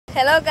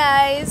Hello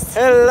guys!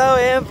 Hello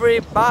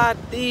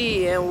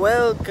everybody and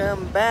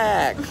welcome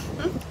back.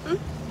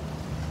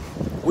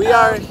 We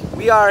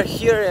are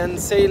here and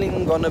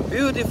sailing on a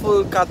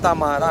beautiful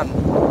catamaran.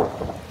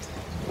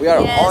 We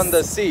are on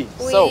the sea.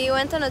 We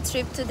went on a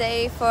trip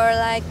today for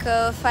like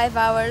 5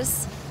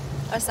 hours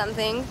or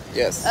something.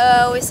 Yes.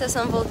 We saw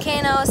some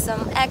volcanoes,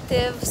 some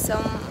active,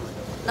 some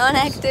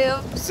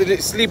non-active.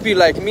 Sleepy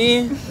like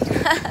me.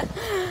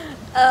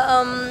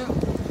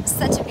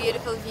 Such a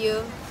beautiful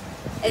view,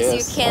 as Yes.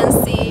 you can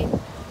see.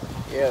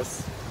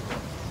 Yes.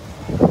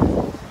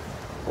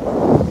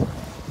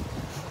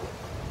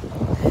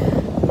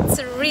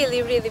 It's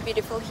really, really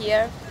beautiful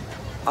here.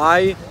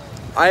 I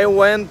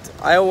went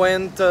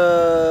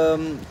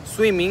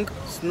swimming,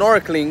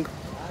 snorkeling.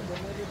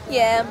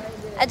 Yeah,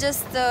 I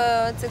just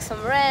took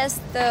some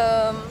rest.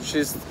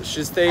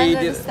 She stayed.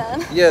 Under the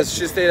sun. Yes,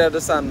 she stayed at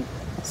the sun.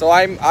 So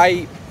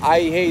I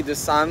hate the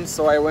sun,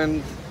 so I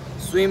went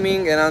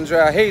swimming, and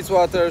Andrea hates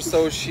water,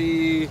 so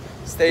she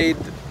stayed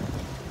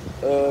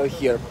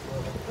here.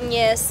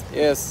 Yes.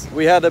 Yes,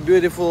 we had a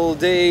beautiful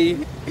day,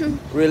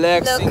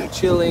 relaxing,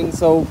 chilling.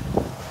 So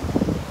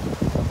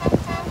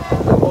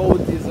the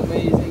boat is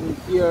amazing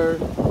here.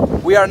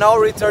 We are now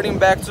returning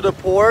back to the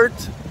port.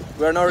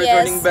 We are now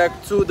returning back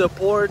to the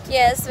port.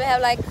 Yes, we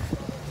have like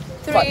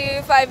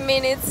 5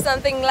 minutes,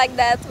 something like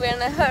that. We're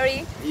in a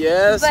hurry.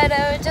 Yes. But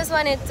I just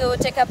wanted to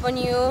check up on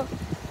you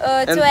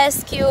to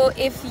ask you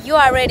if you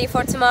are ready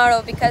for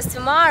tomorrow, because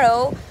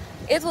tomorrow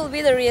it will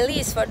be the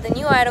release for the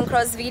new Iron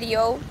Cross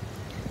video.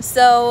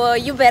 So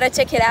you better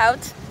check it out.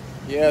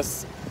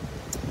 Yes.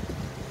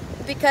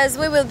 Because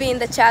we will be in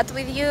the chat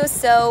with you,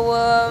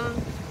 so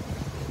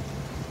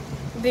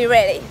be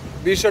ready.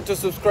 Be sure to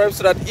subscribe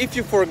so that if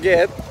you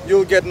forget,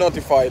 you'll get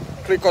notified.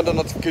 Click on the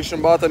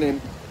notification button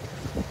and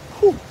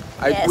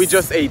we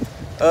just ate.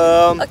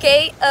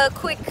 Okay, a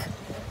quick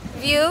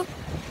view.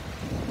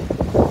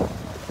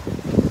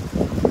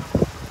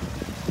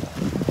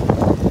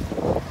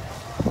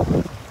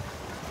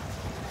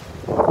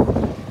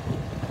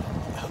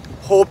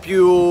 Hope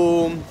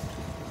you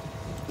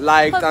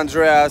liked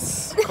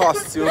Andrea's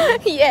costume,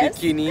 Yes.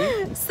 bikini.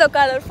 So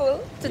colorful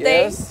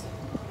today. Yes.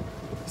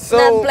 So,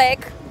 not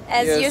black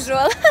as yes.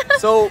 usual.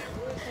 So,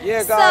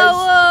 yeah, guys.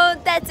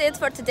 So that's it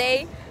for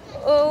today.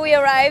 We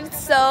arrived,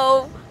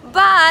 so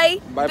bye.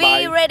 Bye.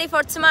 Be ready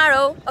for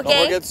tomorrow, okay?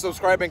 Don't forget to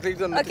subscribe and click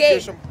the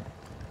notification